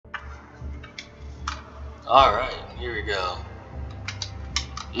Alright, here we go.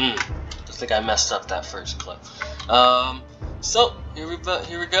 I think I messed up that first clip. So here we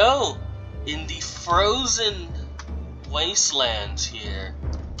go. In the frozen wastelands here,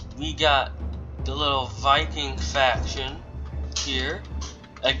 we got the little Viking faction here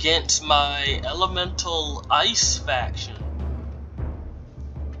against my elemental ice faction.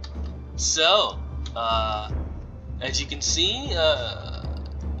 So, as you can see,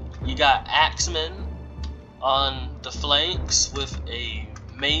 you got axemen on the flanks with a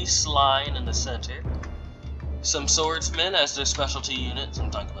mace line in the center. Some swordsmen as their specialty units.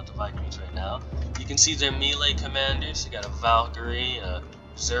 I'm talking about the Vikings right now. You can see their melee commanders. You got a Valkyrie, a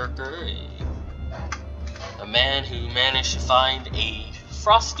Berserker, a man who managed to find a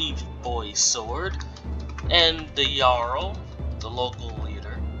Frosty Boy sword, and the Jarl, the local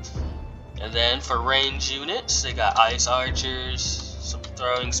leader. And then for range units, they got ice archers, some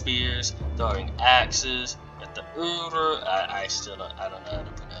throwing spears, throwing axes. At the I don't know how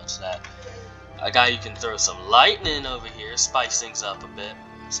to pronounce that. A guy you can throw some lightning over here, spice things up a bit,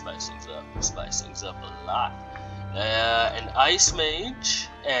 spice things up a lot. An ice mage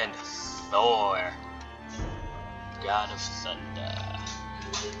and Thor, god of thunder.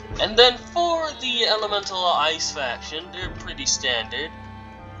 And then for the elemental ice faction, they're pretty standard.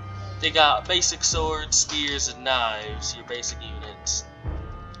 They got basic swords, spears, and knives, your basic units.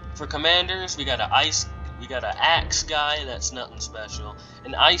 For commanders, we got an axe guy, that's nothing special.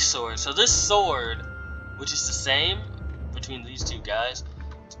 An ice sword. So this sword, which is the same between these two guys,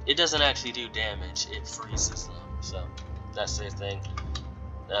 it doesn't actually do damage, it freezes them. So that's their thing.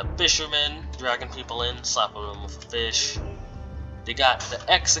 Fishermen, dragging people in, slapping them with a fish. They got the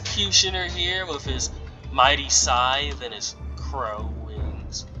executioner here with his mighty scythe and his crow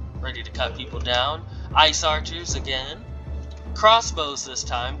wings, ready to cut people down. Ice archers again. Crossbows this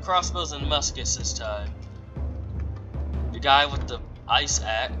time. Crossbows and muskets this time. The guy with the ice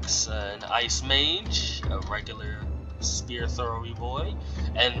axe, an ice mage, a regular spear throwy boy,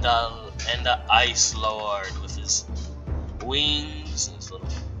 and the ice lord with his wings and his little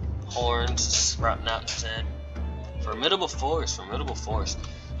horns sprouting out his head. Formidable force, formidable force.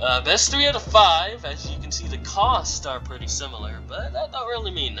 Best 3 out of 5. As you can see, the costs are pretty similar, but that don't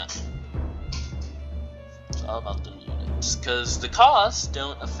really mean nothing. It's all about the units, because the costs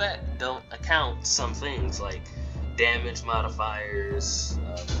don't account some things like damage modifiers,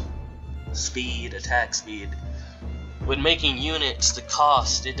 speed, attack speed. When making units, the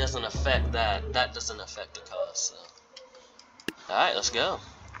cost, it doesn't affect that. That doesn't affect the cost. So. Alright, let's go.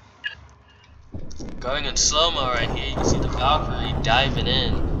 Going in slow-mo right here, you can see the Valkyrie diving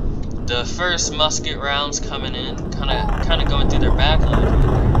in. The first musket rounds coming in, kinda going through their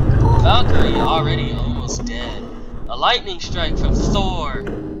backload. Valkyrie already almost dead. A lightning strike from Thor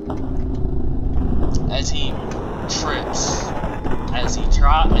as he trips, as he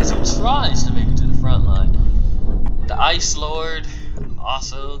tries to make it to the front line. The Ice Lord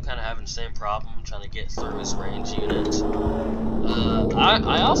also kind of having the same problem, trying to get through his range units.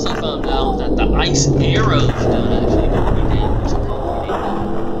 I also found out that the ice arrows don't actually do any damage.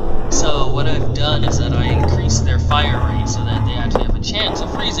 So what I've done is that I increased their fire rate so that they actually have a chance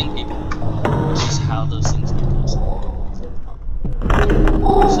of freezing people, which is how those things get possible.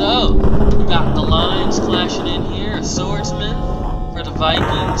 So we got the lines clashing in here. A swordsman for the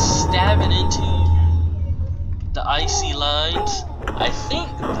Vikings stabbing into the icy lines. I think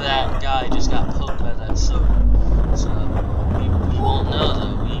that guy just got poked by that sword. So we won't know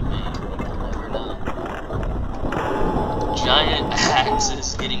though. We'll never know. Giant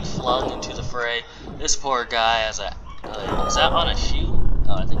axes getting flung into the fray. This poor guy has a is that on a shield?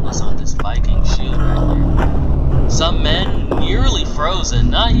 Oh, I think that's on this Viking shield right here. Some men nearly frozen.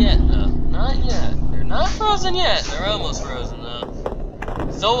 Not yet though. Not yet. They're not frozen yet. They're almost frozen though.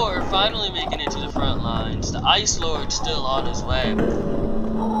 Thor finally making it to the front lines. The Ice Lord still on his way.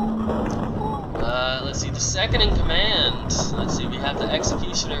 Let's see, the second in command. Let's see, we have the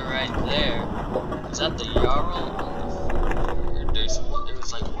Executioner right there. Is that the Jarl? There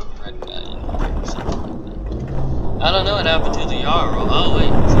was like one red guy in here or something like that. I don't know what happened to the Jarl. Oh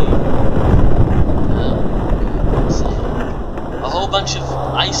wait, a whole bunch of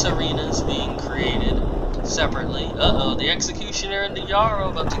ice arenas being created separately. Uh-oh, the Executioner and the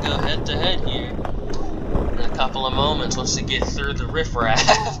Jarl about to go head to head here in a couple of moments once they get through the riffraff.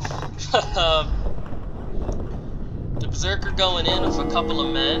 The Berserker going in with a couple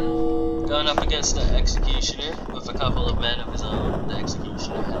of men, going up against the Executioner with a couple of men of his own. The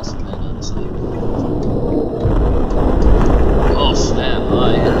Executioner has some men on his side. Oh snap,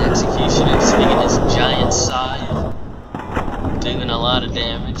 and the Executioner swinging his giant scythe. doing a lot of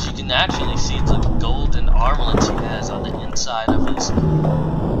damage. You can actually see the golden armlets he has on the inside of his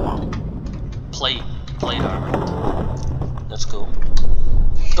plate armor. That's cool.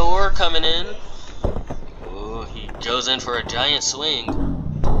 Thor coming in. Ooh, he goes in for a giant swing.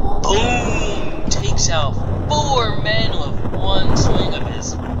 Boom! Takes out 4 men with one swing of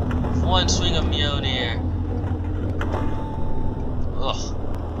Mjolnir.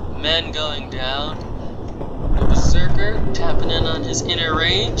 Ugh. Men going down. The Berserker tapping in on his inner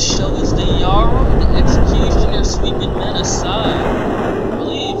range. So is the Jarl, the Executioner sweeping men aside. I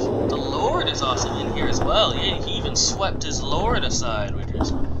believe the Lord is also in here as well. Yeah, he even swept his Lord aside, which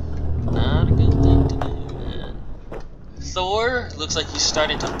is not a good thing to do, man. Thor looks like he's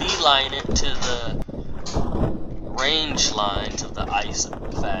starting to beeline it to the range lines of the Ice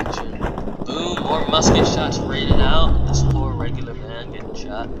faction. Boom, more musket shots rated out. This poor regular man getting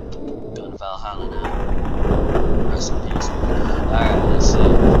shot. Going to Valhalla now. Rest in peace. Alright, let's see.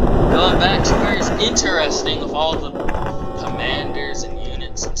 Going back to where it's interesting with all the commanders and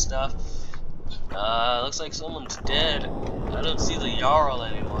units and stuff. Looks like someone's dead. I don't see the Jarl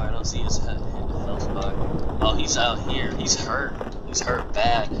anymore. I don't see his head in the Felspar. Oh, he's out here. He's hurt. He's hurt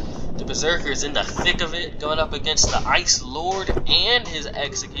bad. The Berserker's in the thick of it, going up against the Ice Lord and his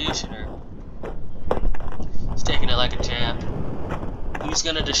Executioner. He's taking it like a champ. He's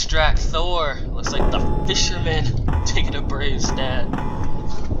gonna distract Thor. Looks like the Fisherman taking a brave stand.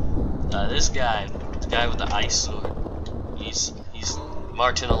 This guy, the guy with the Ice Sword, he's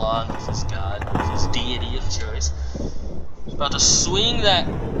marching along with his god, with his deity of choice. He's about to swing that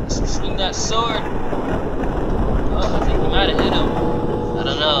sword. Oh, I think he might have hit him. I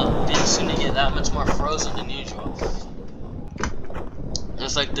don't know. Didn't seem to get that much more frozen than usual.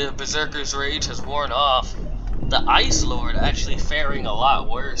 It's like the Berserker's rage has worn off. The Ice Lord actually faring a lot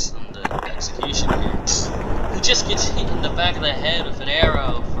worse than the Executioner here. He just gets hit in the back of the head with an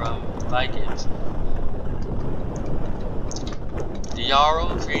arrow from Vikings. The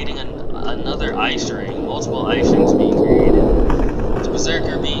Jarl creating another ice ring. Multiple ice rings being created. The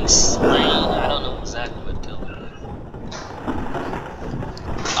Berserker being slain. I don't know exactly what killed him.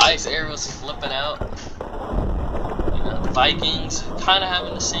 Ice arrows flipping out. You know, the Vikings kind of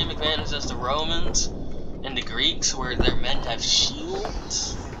having the same advantage as the Romans and the Greeks, where their men have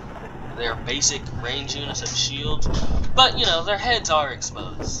shields. Their basic range units have shields, but you know, their heads are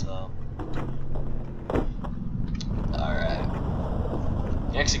exposed, so. Alright.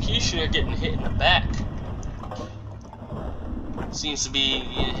 The Executioner getting hit in the back. Seems to be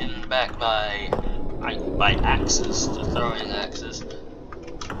hit in the back by axes, the throwing axes.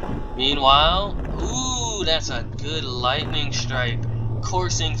 Meanwhile, ooh, that's a good lightning strike,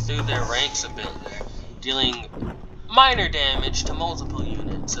 coursing through their ranks a bit there, dealing minor damage to multiple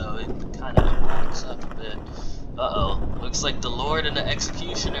units, so it kind of backs up a bit. Uh-oh, looks like the Lord and the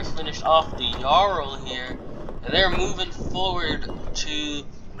Executioner finished off the Jarl here, and they're moving forward to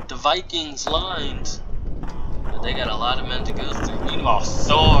the Vikings' lines. But they got a lot of men to go through. Meanwhile,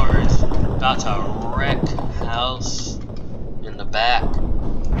 Thor is about to wreck house in the back.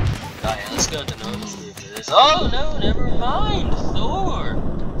 Oh yeah, let's go to normal speed for this. Oh no, never mind! Thor!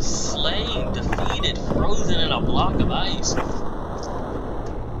 Slain, defeated, frozen in a block of ice.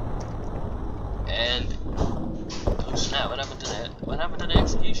 And oh snap, what happened to that? What happened to the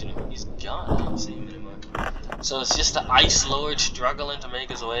Executioner? He's gone, I don't see him anymore. So it's just the Ice Lord struggling to make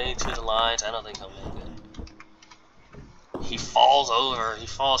his way to the lines. I don't think he'll make it. He falls over, he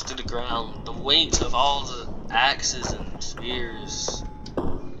falls to the ground. The weight of all the axes and spears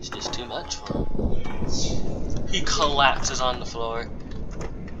is just too much for him. He collapses on the floor.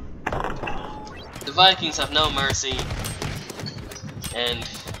 The Vikings have no mercy and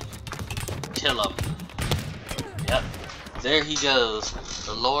kill him. Yep, there he goes,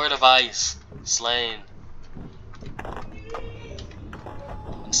 the Lord of Ice, slain.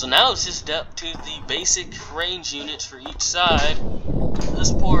 So now it's just up to the basic range units for each side.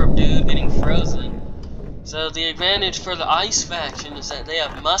 This poor dude getting frozen. So the advantage for the Ice faction is that they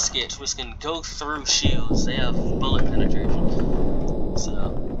have muskets which can go through shields. They have bullet penetration.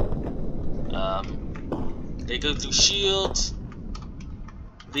 So they go through shields.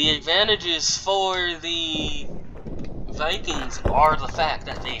 The advantages for the Vikings are the fact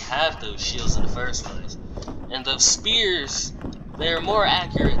that they have those shields in the first place. And those spears, they're more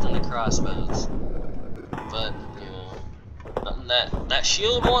accurate than the crossbows. But, you know, that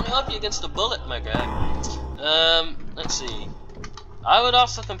shield won't help you against the bullet, my guy. Let's see. I would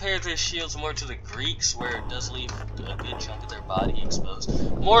also compare their shields more to the Greeks, where it does leave a good chunk of their body exposed.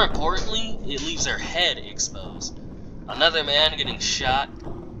 More importantly, it leaves their head exposed. Another man getting shot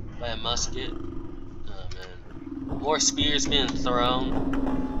by a musket. Oh man. More spears being thrown.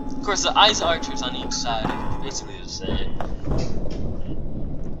 Of course, the ice archers on each side are basically the same.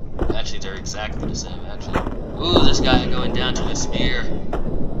 Actually, they're exactly the same, actually. Ooh, this guy going down to a spear.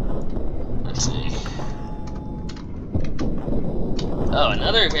 Let's see. Oh,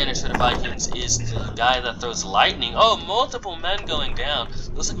 another advantage for the Vikings is the guy that throws lightning. Oh, multiple men going down.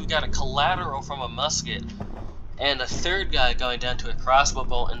 Looks like we got a collateral from a musket. And a third guy going down to a crossbow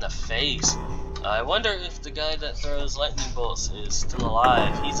bolt in the face. I wonder if the guy that throws lightning bolts is still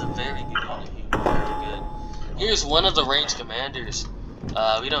alive. He's a very good enemy. Very good. Here's one of the range commanders.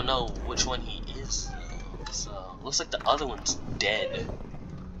 We don't know which one he is, though. So, looks like the other one's dead.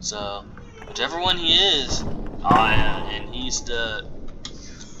 So, whichever one he is, oh yeah, and he's the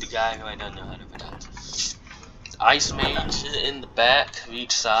guy who I don't know how to pronounce. Ice Mage in the back of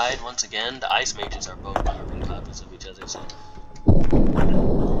each side. Once again, the Ice Mages are both carbon copies of each other, so.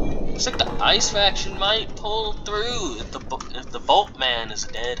 Looks like the Ice faction might pull through if the Bolt Man is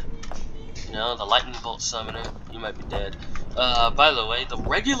dead. You know, the Lightning Bolt Summoner, he might be dead. By the way, the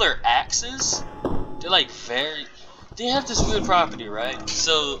regular axes, they're like they have this weird property, right?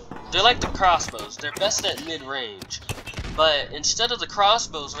 So, they're like the crossbows. They're best at mid-range. But instead of the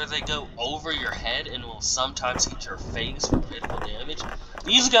crossbows where they go over your head and will sometimes hit your face for critical damage,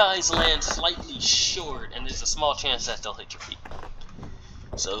 these guys land slightly short and there's a small chance that they'll hit your feet.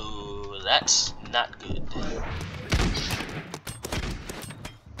 So that's not good.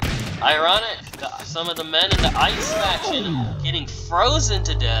 Ironic, some of the men in the Ice faction getting frozen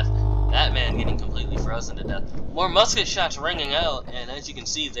to death. That man getting completely frozen to death. More musket shots ringing out, and as you can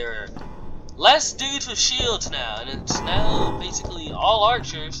see, there are less dudes with shields now, and it's now basically all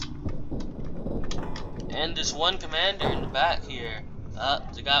archers. And this one commander in the back here.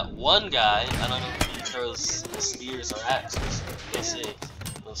 They got one guy. I don't know if he throws spears or axes. We'll see.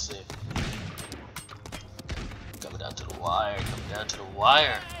 We'll see. Coming down to the wire. Coming down to the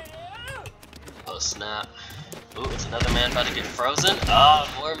wire. Oh snap. Ooh, it's another man about to get frozen.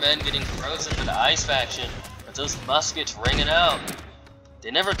 More men getting frozen for the Ice faction. But those muskets ringing out.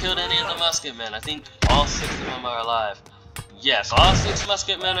 They never killed any of the musket men. I think all 6 of them are alive. Yes, all 6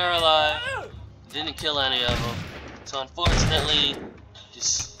 musket men are alive. Didn't kill any of them. So unfortunately,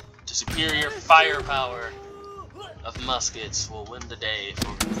 just the superior firepower of muskets will win the day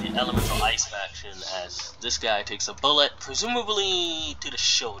for the Elemental Ice faction, as this guy takes a bullet, presumably to the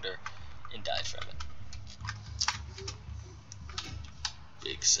shoulder, and dies from it.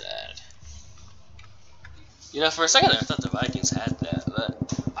 Big sad. You know, for a second there, I thought the Vikings had that, but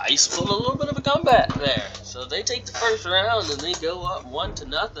Ice pulled a little bit of a comeback there. So they take the first round and they go up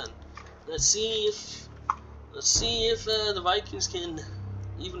 1-0. Let's see if the Vikings can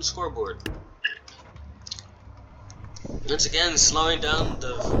even the scoreboard. Once again, slowing down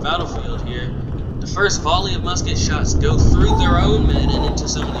the battlefield here. The first volley of musket shots go through their own men and into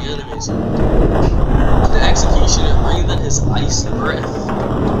some of the enemies. The Executioner breathing his ice breath.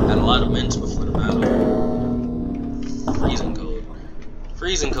 Had a lot of minutes before the battle. Freezing cold.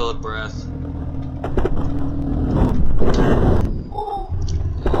 Freezing cold breath.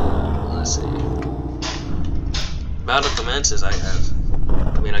 Let's see. Battle commences, I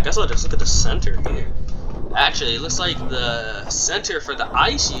guess I'll just look at the center here. Actually, it looks like the center for the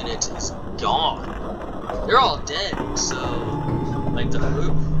ice units is gone. They're all dead, so like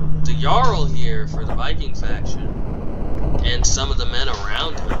the Jarl here for the Viking faction and some of the men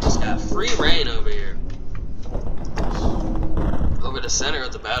around him just got free reign over here. Over the center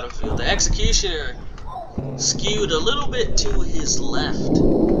of the battlefield. The Executioner skewed a little bit to his left.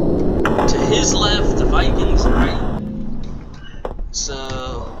 To his left, the Vikings right.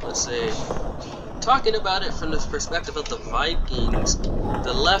 So, let's see. Talking about it from the perspective of the Vikings,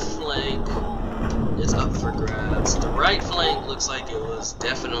 the left flank is up for grabs. The right flank looks like it was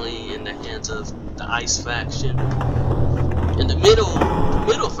definitely in the hands of the Ice faction. And the middle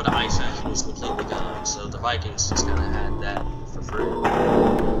for the Ice faction was completely gone, so the Vikings just kind of had that for free.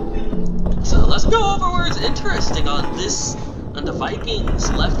 So let's go over where it's interesting on the Vikings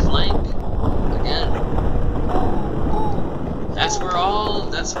left flank again. That's where all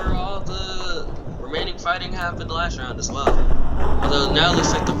the remaining fighting happened last round as well. Although now it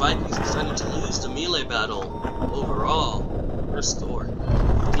looks like the Vikings are starting to lose the melee battle overall. Where's Thor?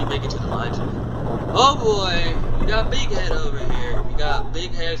 Did he make it to the line? Oh boy, we got Big Head over here. We got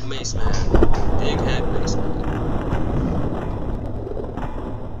Big Head Mace Man. Big Head Mace Man.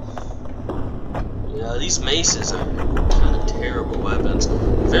 Yeah, these maces are kind of terrible weapons.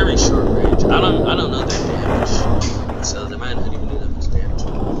 Very short range. I don't know their damage. So they might not even do that much damage.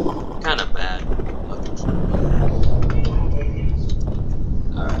 Kind of bad weapons.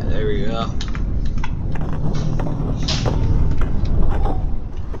 Alright, there we go.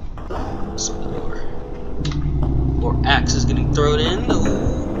 some more. More axes getting thrown in.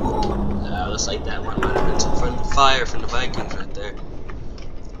 Looks like that one might have been some friendly fire from the Vikings right there.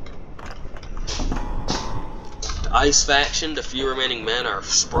 The Ice faction, the few remaining men, are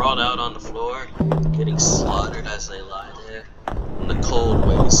sprawled out on the floor, getting slaughtered as they lie there in the cold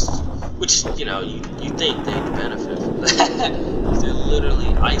waste. Which, you know, you think they'd benefit from that. They're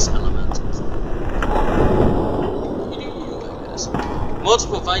literally ice elementals. I guess.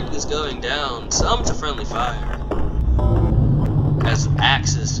 Multiple Vikings going down, some to friendly fire, as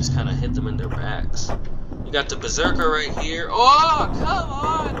axes just kind of hit them in their backs. You got the Berserker right here. Oh, come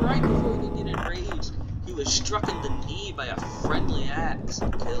on! Right before he could get enraged, he was struck in the knee by a friendly axe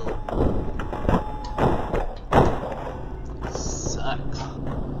and killed. Suck.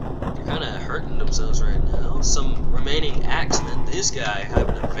 They're kind of hurting themselves right now. Some remaining axemen. This guy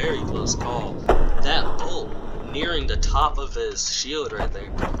having a very close call. That bolt nearing the top of his shield right there.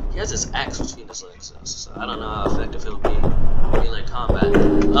 He has his axe between his legs, so I don't know how effective he'll be in melee combat.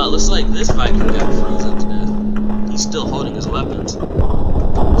 Looks like this Viking got frozen to death. He's still holding his weapons.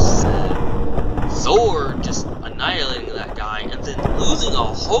 Sad. Thor just annihilating that guy and then losing a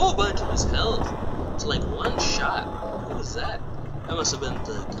whole bunch of his health to like one shot. Who was that? That must have been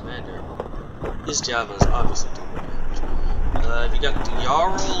the commander. His javelin is obviously doing damage. You got the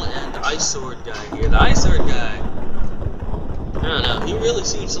Jarl and the Ice Sword guy here. The Ice Sword guy, I don't know, he really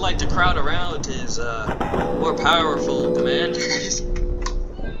seems to like to crowd around his more powerful commanders.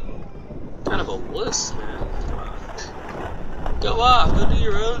 Kind of a wuss, man. Go off, go do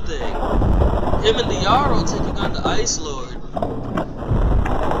your own thing. Him and the Jarl taking on the Ice Lord,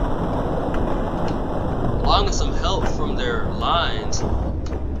 along with some help from their lines.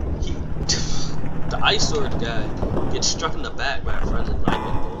 The Ice Sword guy gets struck in the back by a friendly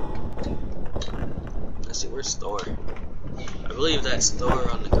lightning bolt. Let's see, where's Thor? I believe that's Thor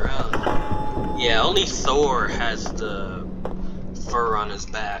on the ground. Yeah, only Thor has the fur on his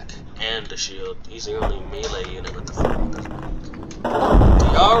back and the shield. He's the only melee unit with the fur on his back. The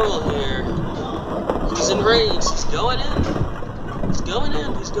Jarl here, he's enraged. He's going in. He's going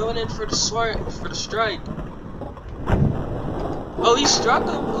in. He's going in for the strike. Oh, he struck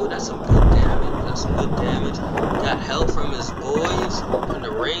him. Oh, that's some good damage. That's some good damage. Got help from his boys and the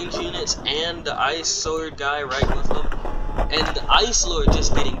range units and the Ice Sword guy right with him. And the Ice Lord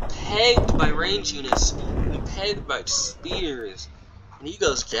just getting pegged by range units and pegged by spears. And he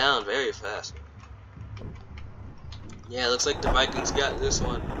goes down very fast. Yeah, looks like the Vikings got this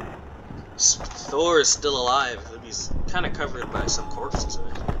one. Thor is still alive. He's kind of covered by some corpses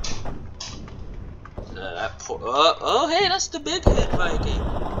right here. Oh, hey, that's the big head Viking.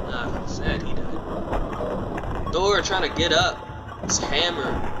 Sad he died. Thor trying to get up. His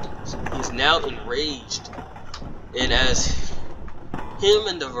hammer. He's now enraged. And as him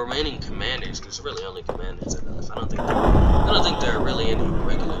and the remaining commanders, because really only commanders are left. I don't think there are really any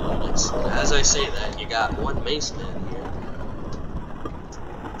regular units. And as I say that, you got one mace man here.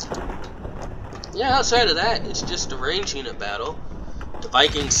 Yeah, outside of that, it's just a range unit battle. The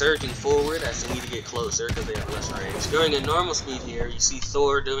Vikings surging forward as they need to get closer because they have less range. Going at normal speed here, you see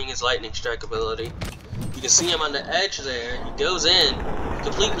Thor doing his lightning strike ability. You can see him on the edge there. He goes in,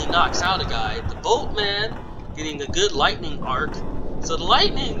 completely knocks out a guy. The Boltman getting a good lightning arc. So the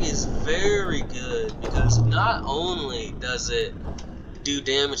lightning is very good because not only does it do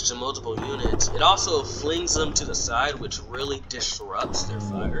damage to multiple units, it also flings them to the side, which really disrupts their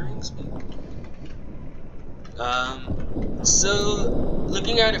firing speed. So,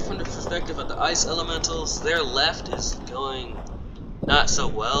 looking at it from the perspective of the Ice Elementals, their left is going not so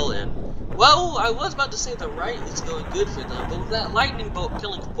well, and, well, I was about to say the right is going good for them, but with that lightning bolt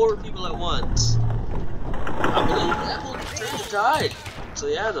killing 4 people at once, I believe that will turn the tide. So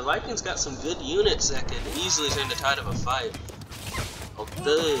yeah, the Vikings got some good units that can easily turn the tide of a fight.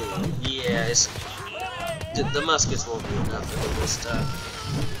 Although, yeah, the muskets won't be enough for them this time.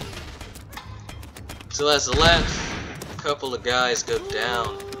 So as the last couple of guys go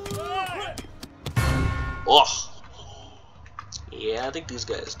down, oh, yeah, I think these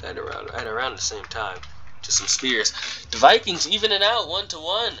guys died around the same time, just some spears. The Vikings evening out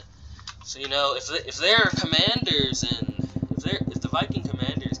 1-1. So you know, if their commanders and if the Viking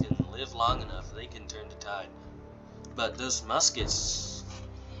commanders can live long enough, they can turn the tide. But those muskets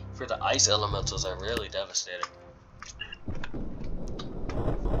for the Ice Elementals are really devastating.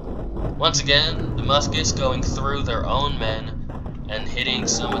 Once again, the muskets going through their own men and hitting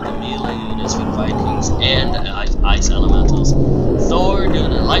some of the melee units for the Vikings and the Ice Elementals. Thor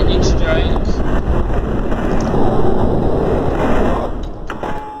doing a lightning strike.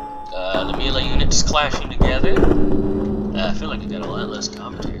 The melee units clashing together. I feel like I got a lot less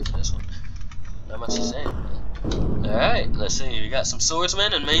commentary for this one. Not much to say. Alright, let's see. We got some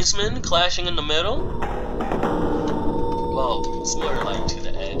swordsmen and macemen clashing in the middle. Well, it's more like to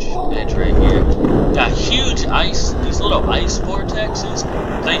the edge right here. Got huge ice, these little ice vortexes.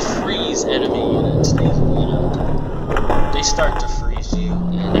 They freeze enemy units. They start to freeze you,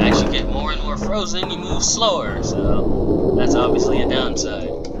 and as you get more and more frozen, you move slower. So that's obviously a downside.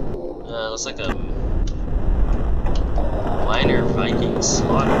 Looks like a minor Viking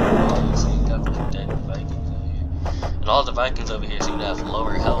slaughter. And all the Vikings over here seem to have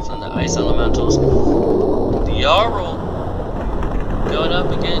lower health than the ice elementals. The Jarl going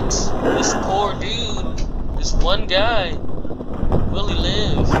up against this poor dude, this one guy. Will he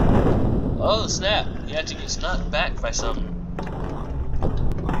live? Oh snap, he actually gets knocked back by something.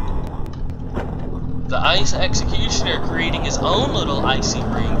 The Ice Executioner creating his own little icy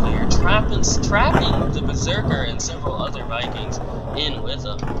ring here, trapping the Berserker and several other Vikings in with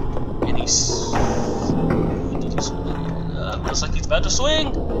him. And looks like he's about to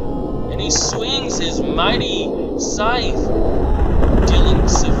swing, and he swings his mighty scythe, dealing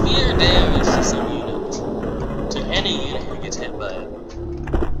severe damage to some units, to any unit who gets hit by it,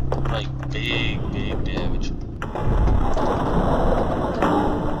 like big damage.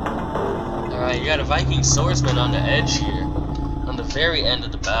 Alright, you got a Viking swordsman on the edge here, on the very end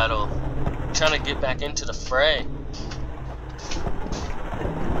of the battle, trying to get back into the fray.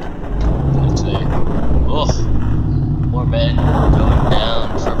 Ugh. More men going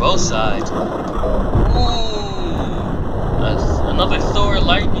down for both sides. Ooh, another Thor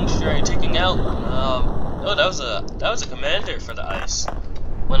lightning strike taking out. Oh, that was a commander for the ice.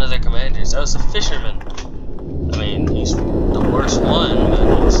 One of their commanders. That was a fisherman. I mean, he's the worst one,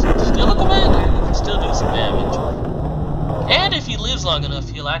 but he's still a commander. He can still do some damage. And if he lives long enough,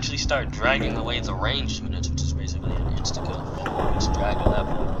 he'll actually start dragging away the ranged units, which is basically an insta-kill. Just drag at that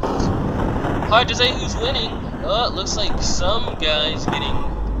point. Hard to say who's winning. Oh, it looks like some guy's getting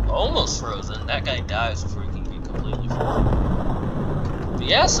almost frozen. That guy dies before he can get completely frozen. But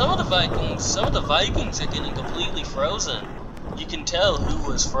yeah, some of the Vikings are getting completely frozen. You can tell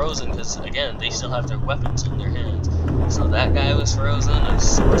who was frozen because, again, they still have their weapons in their hands. So that guy was frozen, a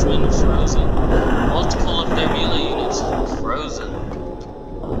swordsman was frozen, multiple of their melee units were frozen.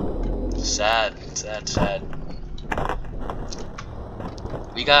 Sad.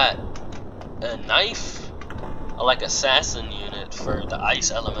 We got a knife, like assassin unit for the ice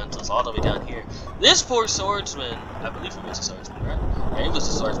elementals all the way down here. This poor swordsman, I believe he was a swordsman, right? Yeah, he was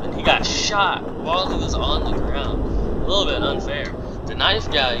a swordsman. He got shot while he was on the ground. A little bit unfair. The knife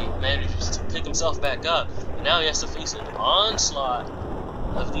guy manages to pick himself back up, and now he has to face an onslaught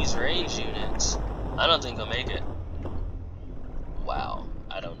of these ranged units. I don't think he'll make it. Wow.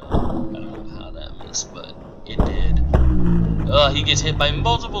 I don't know how that missed, but it did. He gets hit by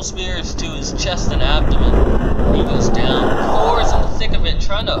multiple spears to his chest and abdomen. He goes down. Thor is in the thick of it,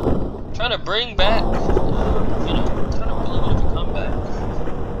 trying to bring back, trying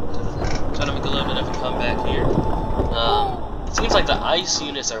to make a little bit of a comeback here. It seems like the ice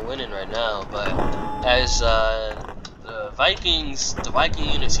units are winning right now, but as the Viking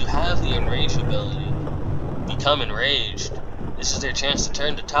units who have the enraged ability become enraged, this is their chance to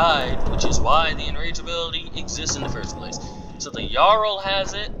turn the tide, which is why the enraged ability exists in the first place. So the Jarl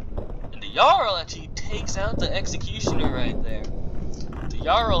has it, and the Jarl actually takes out the Executioner right there. The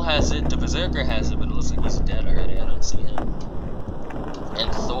Jarl has it, the Berserker has it, but it looks like he's dead already, I don't see him.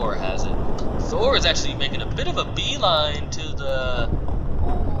 And Thor has it. Thor is actually making a bit of a beeline to the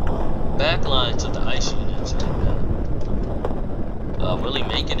back lines of the ice units right now. Will he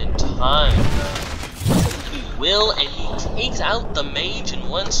make it in time? He will, and he takes out the mage in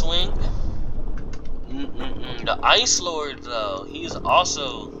one swing. The Ice Lord, though, he's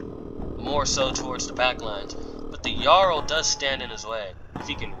also more so towards the back lines. But the Jarl does stand in his way. If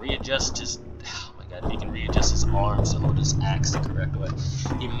he can readjust his... Oh my god, if he can readjust his arms to hold his axe the correct way,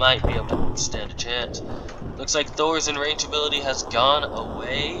 he might be able to stand a chance. Looks like Thor's enraged ability has gone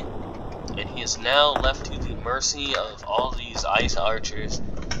away, and he is now left to the mercy of all these ice archers,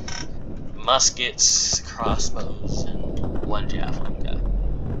 muskets, crossbows, and one javelin guy.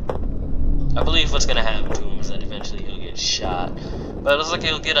 I believe what's gonna happen to him is that eventually he'll get shot. But it looks like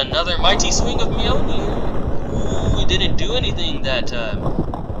he'll get another mighty swing of Mjolnir. Ooh, he didn't do anything that time.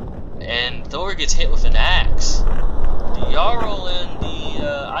 And Thor gets hit with an axe. The Jarl and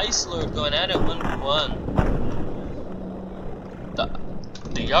the Ice Lord going at it 1v1.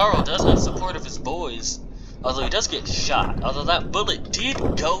 The Jarl does have support of his boys, although he does get shot. Although that bullet did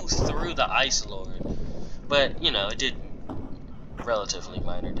go through the Ice Lord. But, you know, it did relatively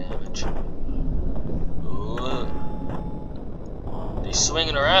minor damage. Ooh. He's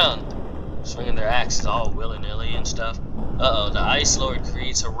swinging around. swinging their axes all willy-nilly and stuff. Uh-oh, the Ice Lord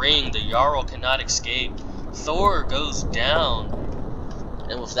creates a ring. The Jarl cannot escape. Thor goes down.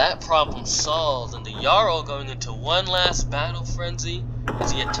 And with that problem solved, and the Jarl going into one last battle frenzy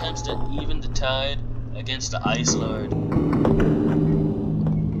as he attempts to even the tide against the Ice Lord.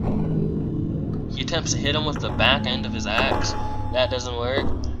 He attempts to hit him with the back end of his axe. That doesn't work.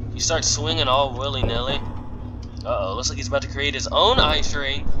 He starts swinging all willy-nilly. Uh-oh, looks like he's about to create his own ice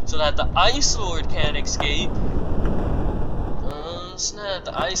ring so that the Ice Lord can't escape. Snap,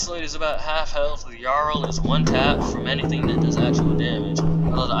 the Ice Lord is about half health. The Jarl is one tap from anything that does actual damage.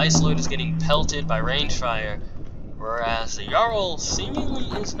 Although the Ice Lord is getting pelted by range fire, whereas the Jarl seemingly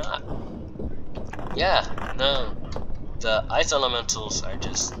is not. Yeah, no. The Ice Elementals are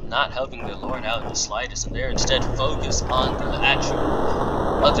just not helping their Lord out in the slightest, and they're instead focused on the actual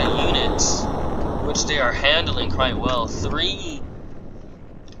other units, which they are handling quite well. Three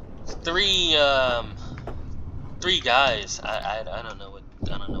guys. I don't know what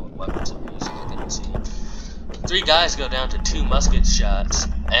weapons they're using. I couldn't see. 3 guys go down to 2 musket shots,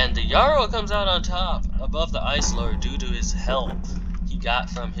 and the Jarl comes out on top above the Ice Lord due to his help he got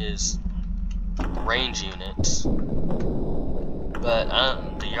from his range units. But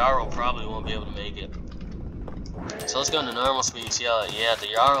the Jarl probably won't be able to make it. So let's go into normal speed. Yeah, the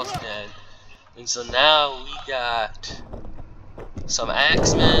Jarl's dead. And so now we got some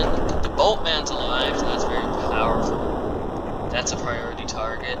Axemen. The Boltman's alive, so that's very powerful. That's a priority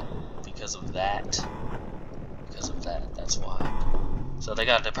target because of that. That's why. So they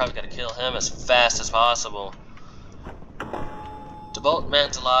probably gotta kill him as fast as possible. The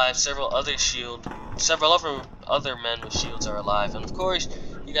Boltman's alive. Several other men with shields are alive, and of course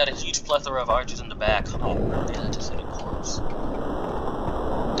you got a huge plethora of archers in the back. Oh, yeah, that just hit a corpse.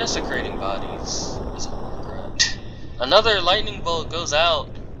 Desecrating bodies is a regret. Another lightning bolt goes out,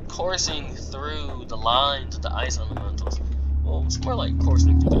 coursing through the lines of the Ice Elementals. Well, it's more like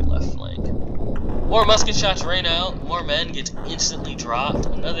coursing through their left flank. More musket shots rain out. More men get instantly dropped.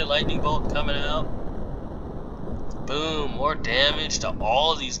 Another lightning bolt coming out. Boom, more damage to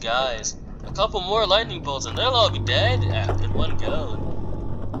all of these guys. A couple more lightning bolts and they'll all be dead in one go.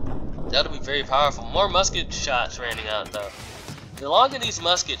 That'll be very powerful. More musket shots raining out though. The longer these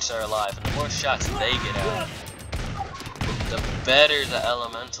muskets are alive and the more shots they get out, the better the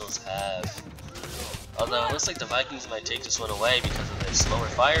elementals have. Although it looks like the Vikings might take this one away because of their slower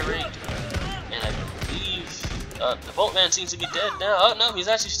fire rate. And I believe the Boltman seems to be dead now. Oh no, he's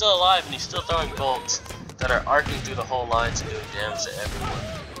actually still alive and he's still throwing bolts that are arcing through the whole lines and doing damage to everyone.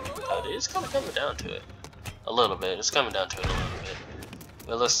 It is kind of coming down to it. A little bit. It's coming down to it a little bit.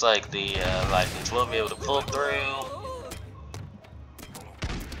 But it looks like the Vikings will be able to pull through.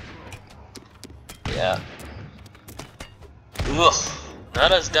 Yeah. Ugh.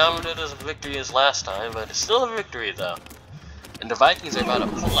 Not as dominant as a victory as last time, but it's still a victory though. And the Vikings are about to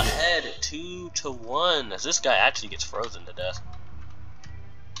pull ahead at 2-1 as this guy actually gets frozen to death.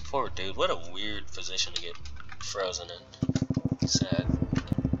 Poor dude, what a weird position to get frozen in. Sad.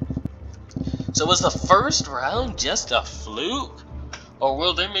 So was the first round just a fluke? Or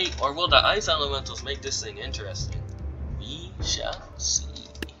will the Ice Elementals make this thing interesting? We shall see.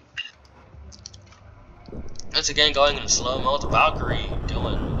 Once again going in slow-mo, the Valkyrie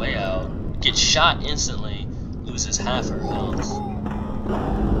going way out. Gets shot instantly, loses half her health.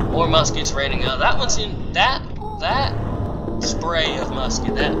 More muskets raining out. That one seemed that spray of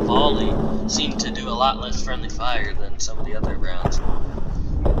musket, that volley, seemed to do a lot less friendly fire than some of the other rounds.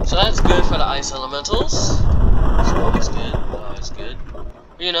 So that's good for the Ice Elementals. It's always good. Always good.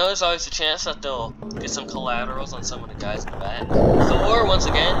 You know, there's always a chance that they'll get some collaterals on some of the guys in the back. Thor, once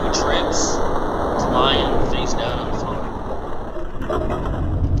again, he trips. He's lying face down on the floor.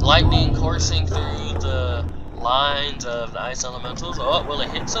 Lightning coursing through the lines of the Ice Elementals. Oh, will it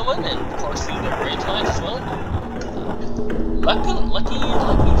hit someone and course through their range lines as well? Lucky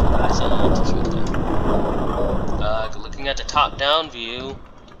for the Ice Elementals right there. Looking at the top-down view,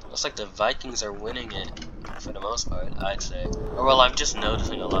 looks like the Vikings are winning it for the most part, I'd say. Or well, I'm just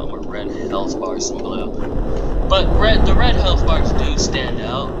noticing a lot more red health bars than blue. But the red health bars do stand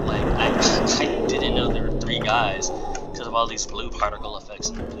out. Like I didn't know there were 3 guys because of all these blue particle effects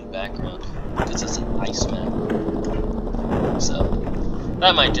in the blue background. Because it's an ice map. So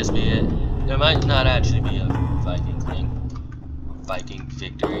that might just be it. There might not actually be a Viking thing. Viking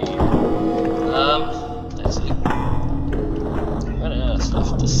victory. Let's see. What else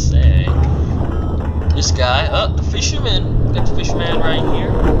stuff to say? This guy, the fisherman. Got the fisherman right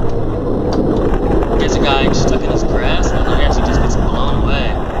here. There's a guy stuck in his grass, and he actually just gets blown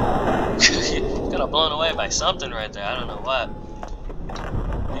away. Got blown away by something right there. I don't know what.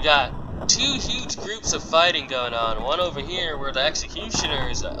 You got two huge groups of fighting going on. One over here where the executioner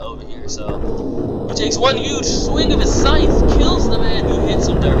is over here. So he takes one huge swing of his scythe, kills the man who hits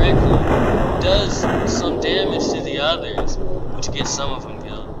him directly, does some damage to the others, which gets some of them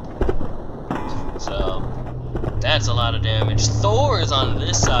killed. So that's a lot of damage. Thor is on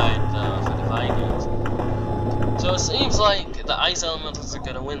this side though for the Vikings. So it seems like the Ice Elementals are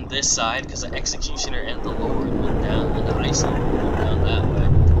going to win this side because the Executioner and the Lord went down, and the Ice Elemental went down that way.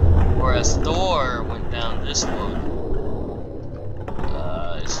 Whereas Thor went down this one.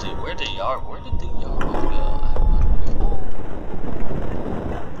 Let's see, where did the Jarl go?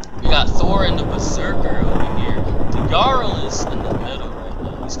 We got Thor and the Berserker over here. The Jarl is in the middle right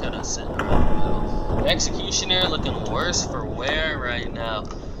now. He's kind of sitting around the middle. The Executioner looking worse for wear right now.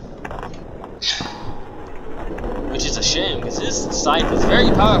 Which is a shame, because his scythe is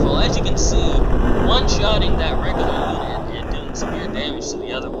very powerful. As you can see, one-shotting that regular unit and doing severe damage to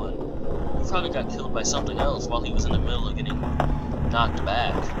the other one. He probably got killed by something else while he was in the middle of getting knocked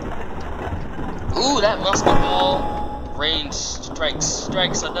back. Ooh, that musket ball range strikes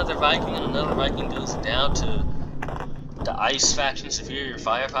another Viking, and another Viking goes down to the Ice faction superior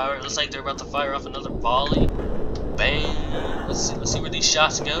firepower. It looks like they're about to fire off another volley. Bang! Let's see where these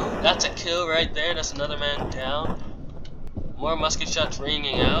shots go. That's a kill right there. That's another man down. More musket shots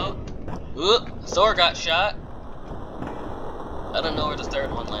ringing out. Ooh, Thor got shot. I don't know where the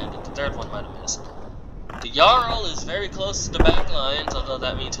third one landed. The third one might have missed. The Jarl is very close to the back lines, although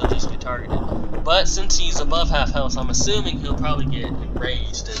that means he'll just get targeted. But since he's above half health, I'm assuming he'll probably get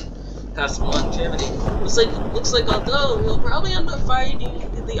enraged and have some longevity. Looks like although he'll probably end up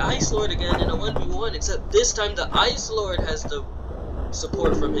fighting the Ice Lord again in a 1v1, except this time the Ice Lord has the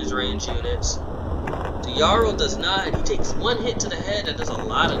support from his range units. The Jarl does not. He takes one hit to the head and does a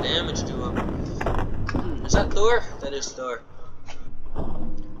lot of damage to him. Is that Thor? That is Thor.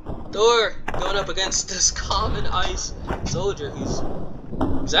 Thor going up against this common ice soldier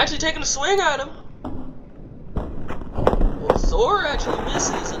who's actually taking a swing at him. Well, Thor actually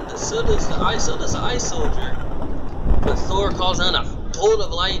misses, and so does the ice soldier. But Thor calls out a bolt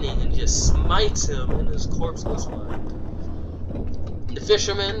of lightning and just smites him, and his corpse goes flying. The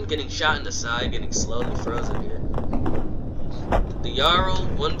fisherman getting shot in the side, getting slowly frozen here. The Jarl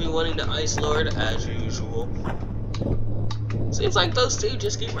 1v1ing the Ice Lord as usual. Seems like those two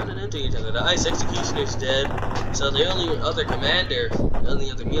just keep running into each other. The Ice Executioner's dead, so the only other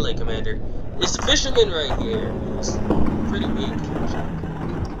melee commander is the fisherman right here, who's pretty weak.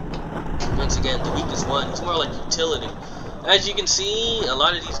 Once again, the weakest one. He's more like utility. As you can see, a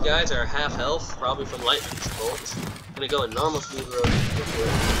lot of these guys are half health, probably from lightning bolts. Gonna go in normal speed road.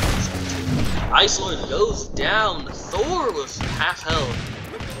 Ice Lord goes down. Thor was half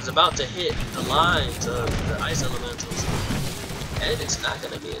health. Was about to hit the lines of the Ice Elementals. And it's not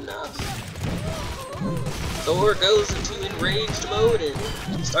gonna be enough. Thor goes into enraged mode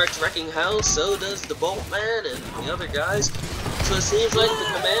and starts wrecking house, so does the Boltman and the other guys. So it seems like the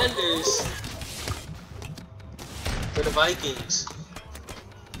commanders for the Vikings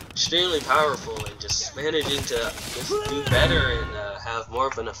extremely powerful and just managing to just do better and have more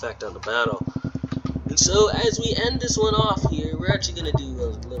of an effect on the battle. And so as we end this one off here, we're actually gonna do a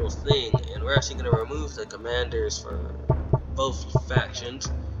little thing, and we're actually gonna remove the commanders for both factions,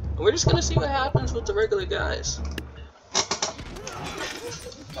 and we're just gonna see what happens with the regular guys.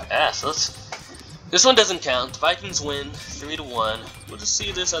 Yeah, so this one doesn't count. The Vikings win 3-1. We'll just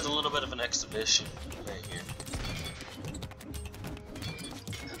see this as a little bit of an exhibition right here.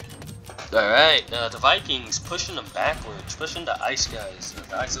 Alright, the Vikings pushing them backwards, pushing the Ice guys,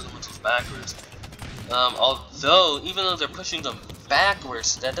 the Ice Elementals backwards. Although, even though they're pushing them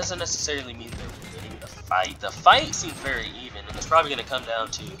backwards, that doesn't necessarily mean they're winning the fight. The fight seems very even, and it's probably going to come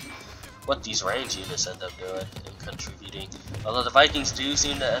down to what these range units end up doing and contributing. Although the Vikings do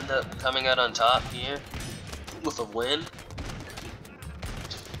seem to end up coming out on top here with a win.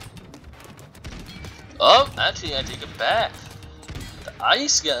 Oh, actually I take it back. The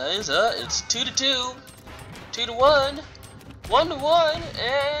Ice guys, it's 2-2, 2-1, 1-1,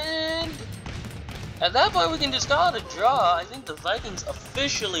 and at that point we can just call it a draw. I think the Vikings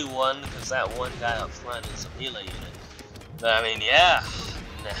officially won because that one guy up front is a melee unit. But I mean, yeah,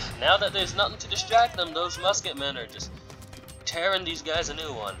 now that there's nothing to distract them, those musket men are just tearing these guys a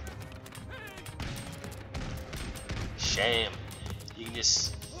new one. Shame. You can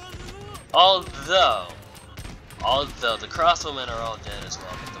just... Although the crossbowmen are all dead as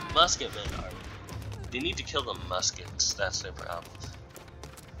well, but the musket men are... They need to kill the muskets, that's their problem.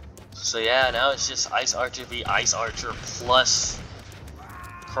 So yeah, now it's just Ice Archer v Ice Archer plus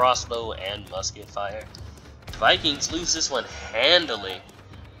crossbow and musket fire. The Vikings lose this one handily.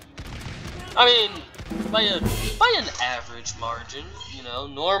 I mean, by an average margin, you know.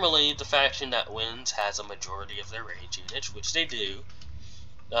 Normally, the faction that wins has a majority of their rage units, which they do.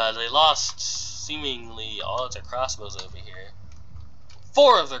 They lost seemingly all of their crossbows over here.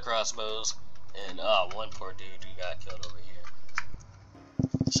 4 of their crossbows, and one poor dude who got killed over here.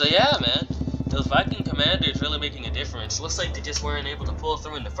 So yeah, man, those Viking commanders really making a difference. Looks like they just weren't able to pull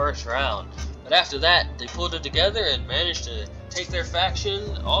through in the first round, but after that, they pulled it together and managed to take their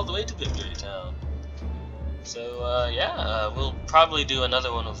faction all the way to Victory Town. So yeah, we'll probably do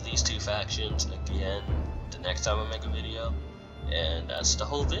another one of these 2 factions again the next time I make a video, and that's the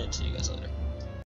whole vid. See you guys later.